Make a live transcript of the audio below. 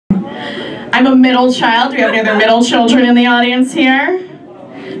I'm a middle child. Do we have any other middle children in the audience here?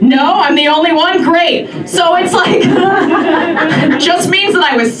 No, I'm the only one? Great. So it's like, just means that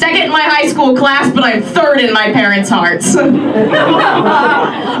I was second in my high school class, but I'm third in my parents' hearts. Oh,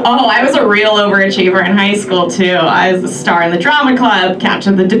 I was a real overachiever in high school too. I was a star in the drama club,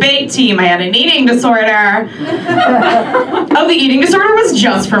 captain of the debate team, I had an eating disorder. Oh, the eating disorder was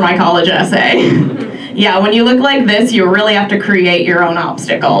just for my college essay. Yeah, when you look like this, you really have to create your own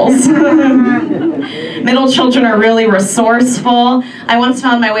obstacles. Middle children are really resourceful. I once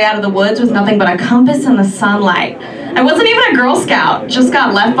found my way out of the woods with nothing but a compass and the sunlight. I wasn't even a Girl Scout, just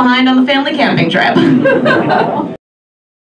got left behind on the family camping trip.